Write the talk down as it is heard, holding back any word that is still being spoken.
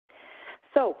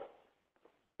So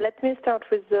let me start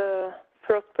with the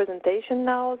first presentation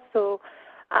now. So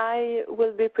I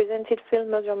will be presenting field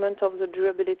measurement of the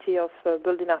durability of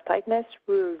building airtightness,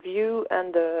 review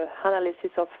and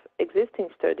analysis of existing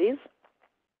studies.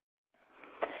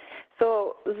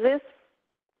 So this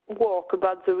work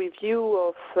about the review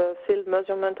of field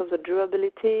measurement of the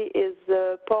durability is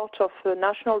part of a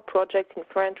national project in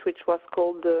French which was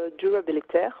called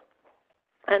Durabilitaire.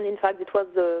 And in fact, it was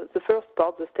the first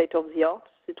part, the state of the art.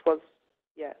 It was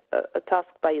a task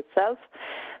by itself.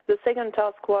 The second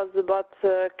task was about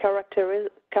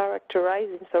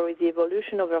characterizing the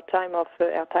evolution over time of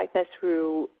airtightness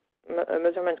through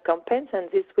measurement campaigns, and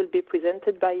this will be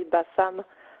presented by Bassam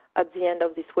at the end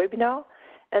of this webinar.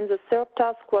 And the third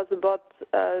task was about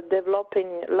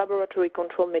developing laboratory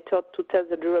control method to test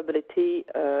the durability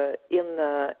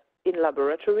in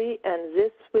laboratory, and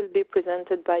this will be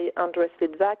presented by Andres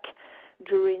Litvak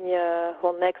during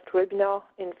our next webinar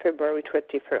in February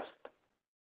 21st.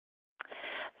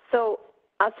 So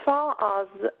as far as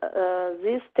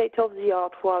this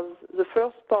state-of-the-art was the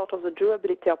first part of the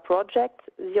durability project,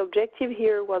 the objective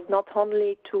here was not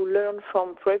only to learn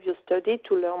from previous studies,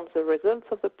 to learn the results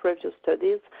of the previous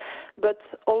studies, but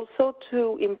also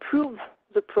to improve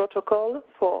the protocol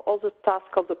for other tasks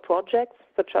of the project,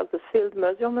 such as the field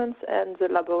measurements and the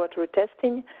laboratory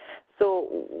testing. So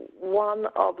one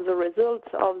of the results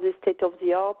of this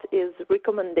state-of-the-art is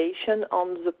recommendation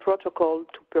on the protocol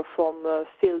to perform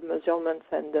field measurements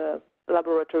and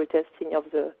laboratory testing of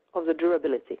the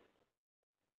durability.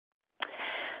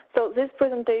 So this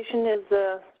presentation is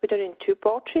split in two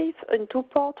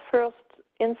parts. First,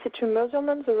 in situ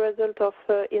measurements, the result of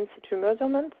in situ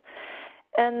measurements,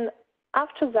 and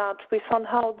after that, we found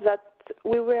out that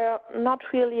we were not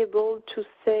really able to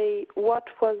say what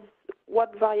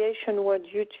variation were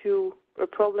due to a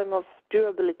problem of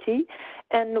durability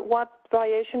and what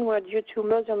variation were due to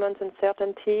measurement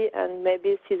uncertainty and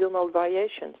maybe seasonal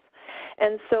variations.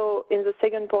 And so in the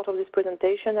second part of this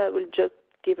presentation, I will just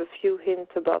give a few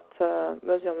hints about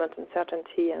measurement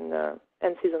uncertainty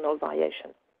and seasonal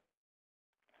variation.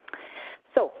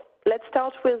 So let's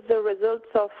start with the results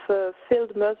of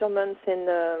field measurements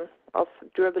of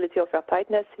durability of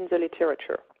airtightness in the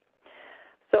literature.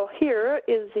 So here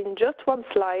is in just one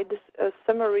slide a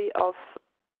summary of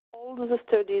all the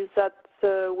studies that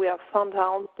we have found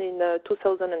out in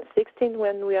 2016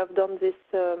 when we have done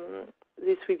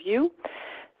this review.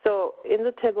 So in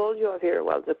the table you have here,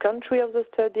 well, the country of the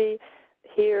study,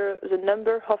 here the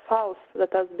number of houses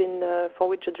that has been for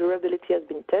which the durability has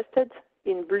been tested.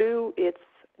 In blue it's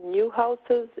new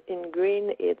houses, in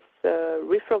green it's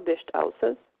refurbished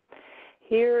houses.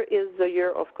 Here is the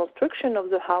year of construction of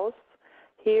the house.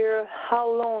 Here, how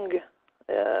long,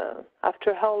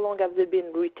 after how long have they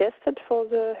been retested for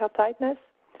the airtightness?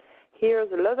 Here,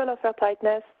 the level of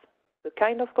airtightness, the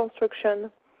kind of construction,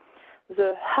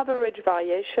 the average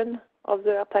variation of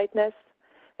the airtightness,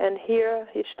 and here,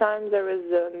 each time there is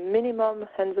the minimum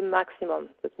and the maximum.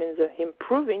 That means the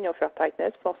improving of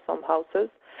airtightness for some houses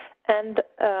and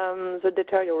the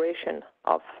deterioration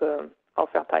of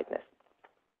airtightness.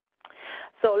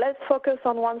 So let's focus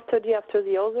on one study after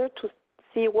the other to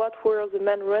see what were the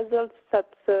main results that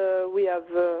we have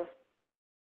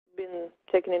been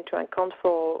taken into account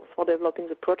for developing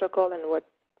the protocol and what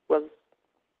was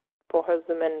for us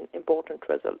the main important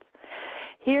results.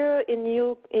 Here in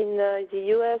the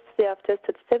US, they have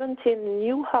tested 17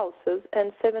 new houses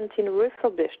and 17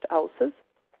 refurbished houses,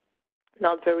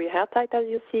 not very airtight as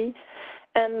you see.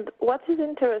 And what is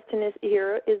interesting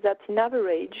here is that in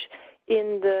average,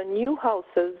 in the new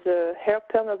houses, the air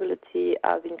permeability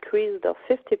has increased of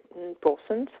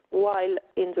 50%, while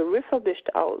in the refurbished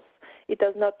house, it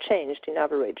has not changed in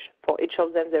average. For each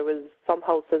of them, there is some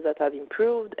houses that have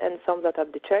improved and some that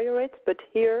have deteriorated, but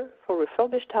here, for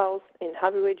refurbished house, in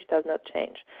average, it has not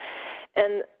changed.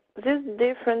 And this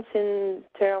difference in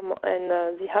term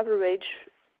and the average,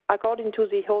 according to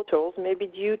the authors, may be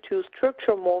due to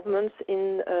structural movements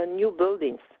in new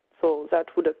buildings. So that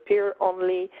would appear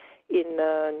only in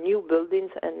new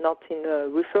buildings and not in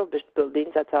refurbished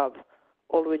buildings that have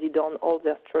already done all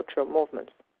their structural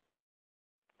movements.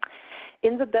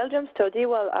 In the Belgium study,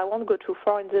 well, I won't go too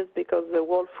far in this because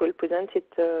Wolf will present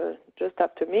it just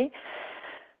after me.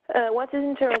 What is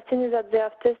interesting is that they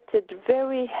have tested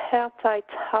very airtight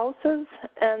houses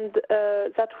and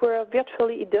that were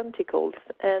virtually identical.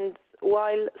 And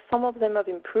while some of them have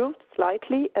improved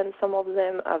slightly and some of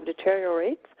them have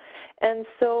deteriorated, and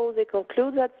so they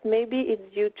conclude that maybe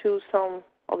it's due to some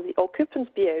of the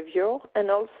occupants' behavior, and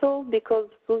also because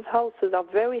those houses are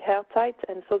very airtight,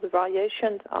 and so the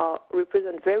variations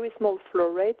represent very small flow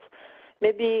rates,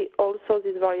 maybe also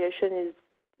this variation is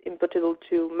imputable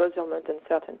to measurement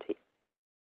uncertainty.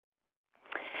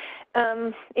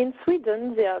 In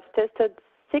Sweden, they have tested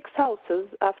 6 houses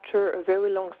after a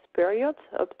very long period,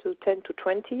 up to 10 to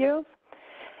 20 years.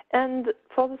 And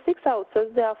for the 6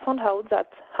 houses, they have found out that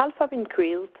half have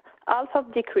increased, half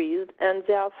have decreased, and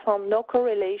they have found no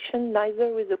correlation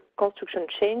neither with the construction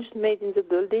change made in the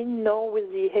building nor with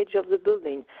the age of the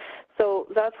building. So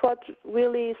that's what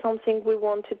really something we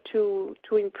wanted to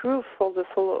improve for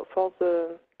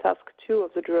the task 2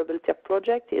 of the durability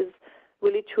project, is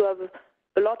really to have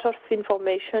a lot of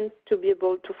information to be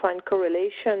able to find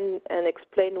correlation and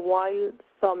explain why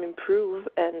some improve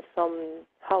and some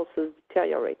houses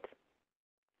deteriorate.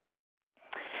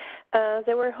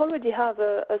 They already have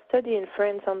a study in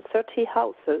France on 30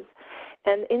 houses,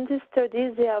 and in this study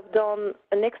they have done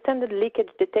an extended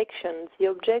leakage detection. The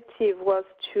objective was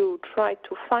to try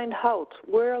to find out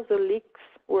where the leaks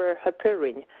were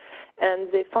appearing, and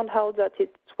they found out that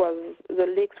the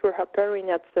leaks were appearing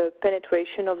at the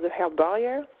penetration of the air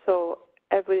barrier. So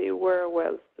everywhere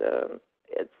was the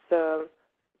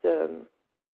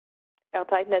air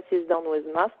tightness is done with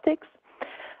mastics,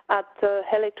 at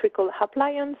electrical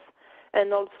appliance,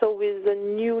 and also with the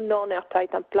new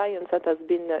non-airtight appliance that has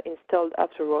been installed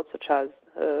afterwards, such as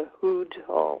hood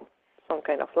or some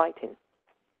kind of lighting,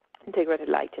 integrated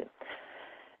lighting.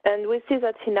 And we see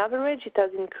that in average it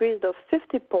has increased of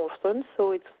 50%,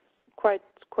 so it's quite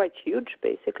huge,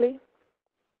 basically.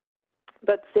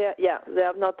 But they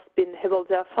have not been able.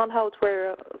 They have found out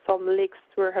where some leaks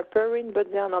were appearing,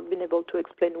 but they have not been able to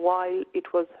explain why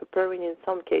it was appearing in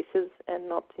some cases and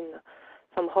not in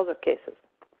some other cases.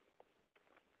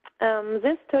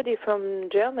 This study from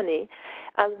Germany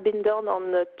has been done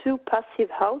on 2 passive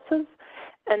houses,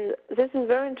 and this is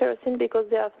very interesting because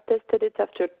they have tested it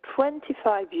after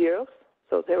 25 years,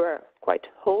 so they were quite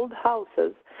old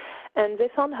houses. And they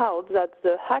found out that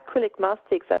the acrylic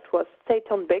mastic that was set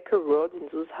on Baker Road in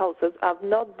those houses have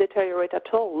not deteriorated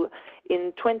at all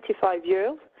in 25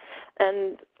 years.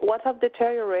 And what have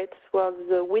deteriorated was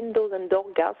the windows and door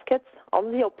gaskets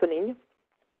on the opening.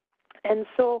 And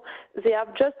so they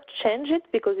have just changed it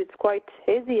because it's quite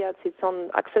easy as it's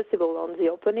accessible on the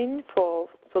opening. So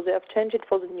they have changed it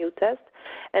for the new test.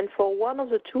 And for one of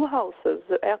the 2 houses,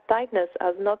 the air tightness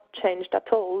has not changed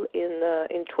at all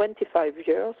in 25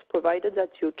 years, provided that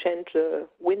you change the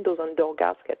windows and door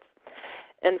gaskets.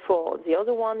 And for the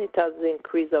other one, it has an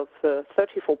increase of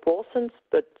 34%.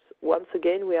 But once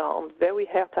again, we are on very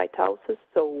airtight houses,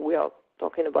 so we are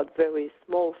talking about very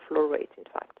small flow rate, in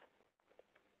fact.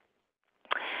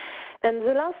 And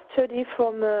the last study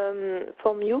from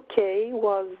UK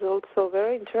was also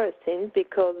very interesting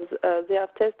because they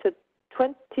have tested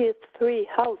 23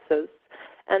 houses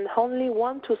and only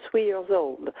 1 to 3 years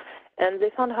old. And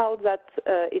they found out that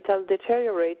it has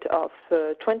deteriorated of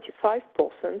 25%.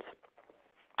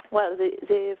 Well,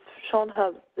 they have shown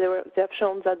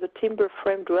that the timber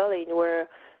frame dwelling were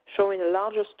showing the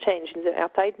largest change in the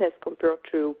airtightness compared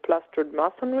to plastered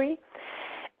masonry.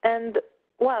 And,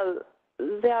 well,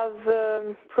 they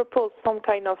have proposed some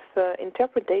kind of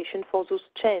interpretation for those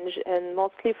change, and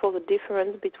mostly for the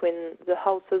difference between the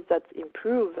houses that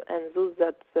improve and those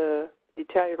that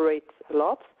deteriorate a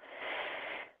lot.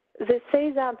 They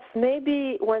say that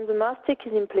maybe when the mastic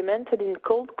is implemented in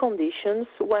cold conditions,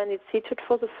 when it's heated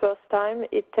for the first time,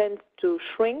 it tends to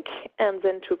shrink and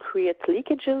then to create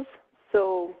leakages.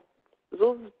 So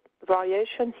those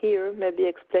variations here may be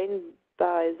explained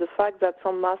by the fact that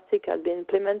some mastic had been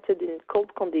implemented in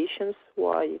cold conditions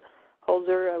while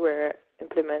others were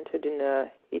implemented in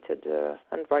a heated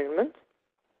environment.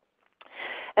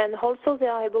 And also they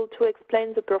are able to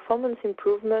explain the performance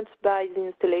improvements by the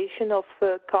installation of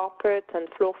carpet and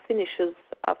floor finishes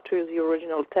after the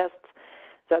original test.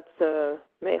 That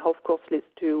may, of course, lead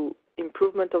to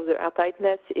improvement of the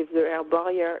airtightness if the air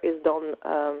barrier is done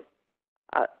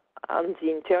on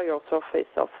the interior surface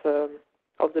of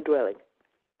the dwelling.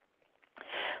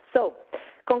 So,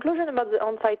 conclusion about the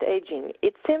on-site aging.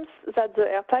 It seems that the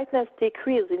airtightness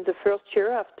decreased in the first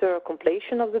year after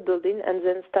completion of the building and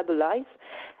then stabilized.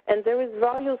 And there is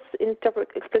various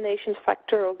explanation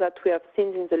factors that we have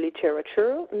seen in the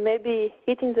literature. Maybe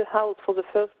heating the house for the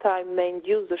first time may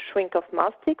induce the shrink of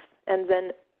mastics and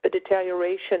then a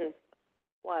deterioration,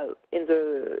 well, in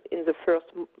the first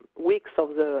weeks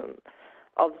of the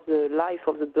life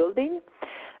of the building.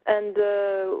 And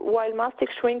while mastic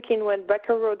shrinking when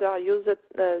backer rods are used,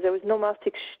 there is no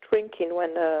mastic shrinking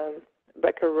when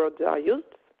backer rods are used.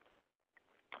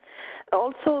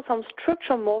 Also, some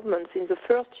structural movements in the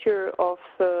first year of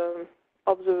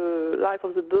of the life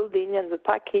of the building, and the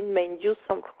packing may induce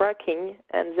some cracking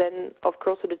and then, of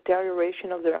course, a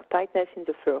deterioration of the airtightness in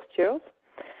the first years.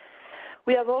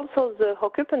 We have also the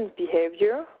occupant's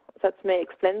behavior that may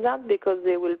explain that, because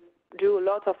they will do a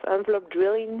lot of envelope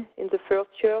drilling in the first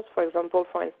years, for example,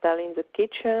 for installing the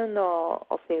kitchen or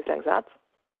things like that.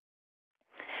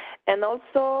 And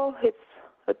also, it's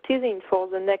a teasing for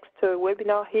the next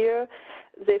webinar here.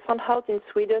 They found out in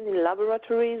Sweden in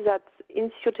laboratories that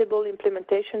unsuitable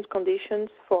implementation conditions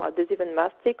for adhesive and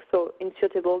mastic, so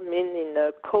unsuitable meaning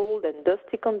cold and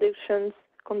dusty conditions,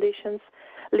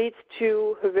 leads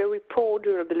to a very poor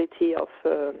durability of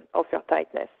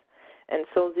airtightness. And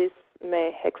so this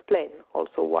may explain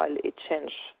also why it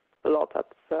changed a lot at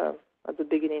the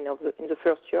beginning in the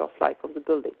first year of life of the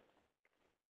building.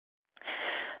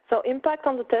 So impact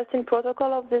on the testing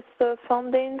protocol of these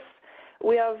findings,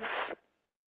 we have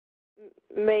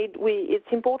made, it's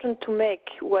important to make,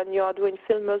 when you are doing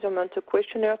field measurement, a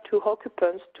questionnaire to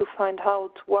occupants to find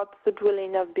out what the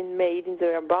drilling have been made in the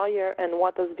air barrier and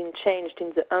what has been changed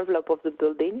in the envelope of the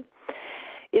building.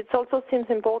 It also seems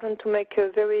important to make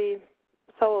a very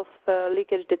thorough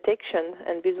leakage detection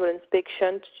and visual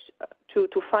inspection to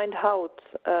find out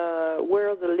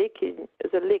where the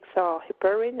leaks are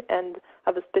appearing, and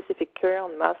have a specific care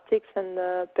on mastics and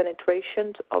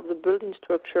penetration of the building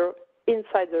structure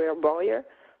inside the air barrier,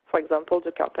 for example,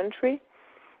 the carpentry.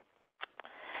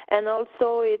 And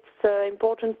also it's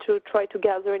important to try to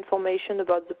gather information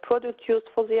about the product used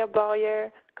for the air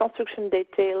barrier, construction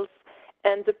details,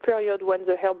 and the period when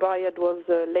the air barrier was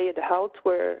laid out,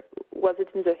 was it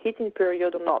in the heating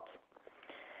period or not,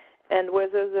 and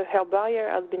whether the air barrier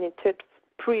has been heated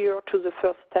prior to the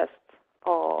first test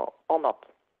or not.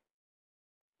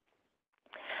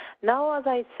 Now, as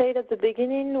I said at the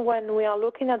beginning, when we are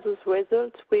looking at those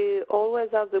results, we always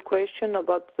have the question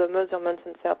about the measurement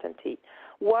uncertainty.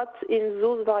 What in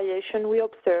those variations we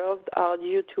observed are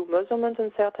due to measurement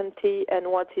uncertainty, and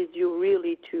what is due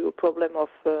really to a problem of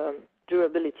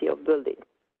durability of building?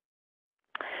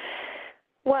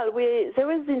 Well,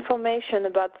 there is information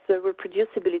about the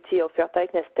reproducibility of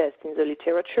airtightness tests in the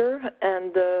literature,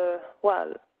 and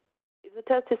well, if the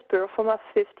test is performed at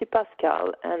 50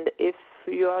 Pascal, and if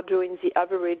you are doing the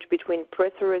average between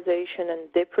pressurization and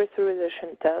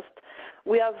depressurization test,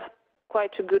 we have quite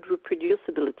a good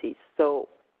reproducibility. So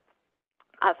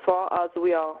as far as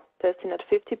we are testing at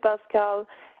 50 Pascal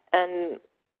and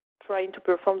trying to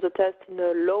perform the test in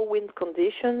low wind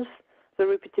conditions, the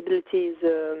reproducibility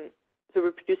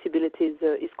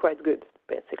is quite good,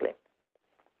 basically.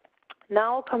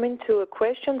 Now, coming to a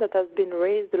question that has been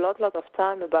raised a lot of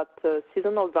time about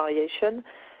seasonal variation.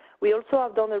 We also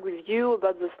have done a review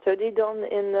about the study done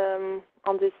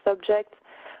on this subject.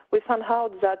 We found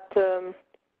out that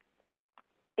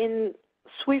in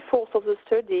 3/4 of the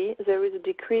study, there is a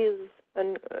decrease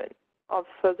of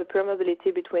the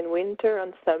permeability between winter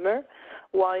and summer,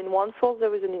 while in 1/4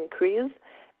 there is an increase.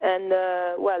 And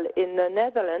well, in the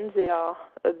Netherlands, they are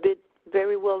a bit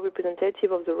very well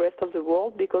representative of the rest of the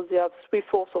world, because they have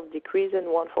 3/4 of decrease and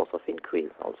 1/4 of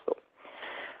increase also.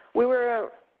 We were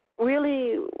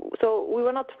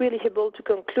not really able to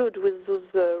conclude with those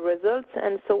results,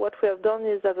 and so what we have done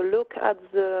is have a look at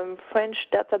the French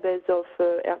database of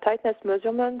airtightness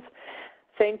measurements,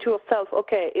 saying to ourselves,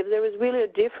 okay, if there is really a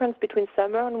difference between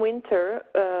summer and winter,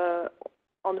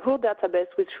 on our database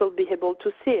we should be able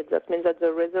to see it. That means that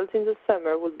the results in the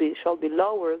summer shall be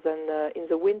lower than in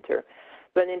the winter.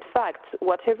 But in fact,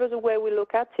 whatever the way we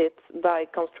look at it, by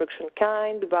construction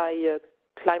kind, by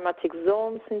climatic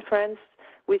zones in France,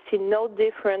 we see no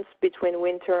difference between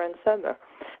winter and summer.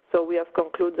 So we have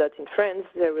concluded that in France,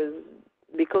 there is,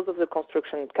 because of the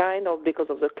construction kind or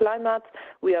because of the climate,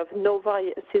 we have no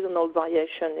seasonal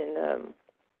variation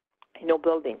in our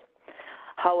building.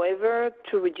 However,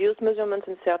 to reduce measurement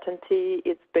uncertainty,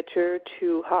 it's better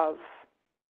to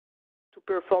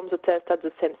perform the test at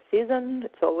the same season.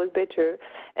 It's always better.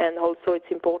 And also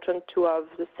it's important to have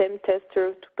the same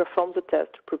tester to perform the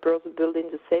test, to prepare the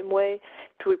building the same way,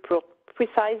 to report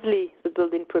precisely the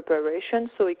building preparation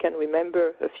so we can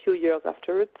remember a few years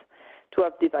after it, to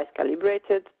have device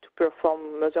calibrated, to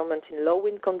perform measurement in low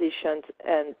wind conditions,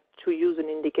 and to use an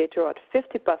indicator at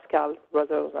 50 Pascal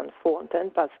rather than 4 and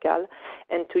 10 Pascal,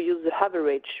 and to use the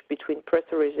average between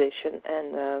pressurization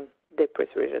and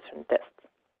depressurization tests.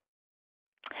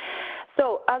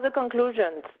 So as a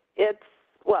conclusion,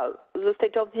 the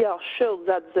state of the art shows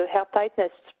that the air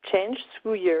tightness changed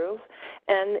through years,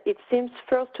 and it seems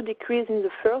first to decrease in the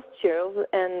first years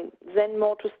and then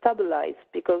more to stabilize,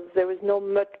 because there is no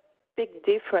much big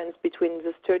difference between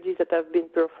the studies that have been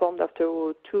performed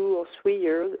after 2 or 3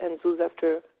 years and those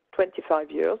after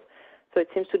 25 years. So it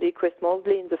seems to decrease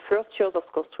mostly in the first years of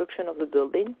construction of the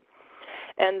building.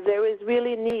 And there is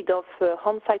really need of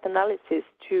on-site analysis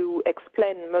to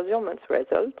explain measurements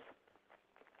results,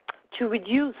 to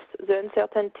reduce the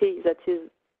uncertainty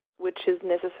which is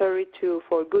necessary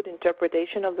for good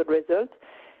interpretation of the result.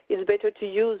 It's better to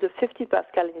use the 50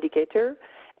 Pascal indicator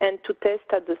and to test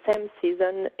at the same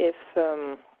season if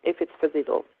it's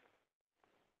feasible.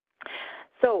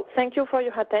 So thank you for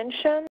your attention.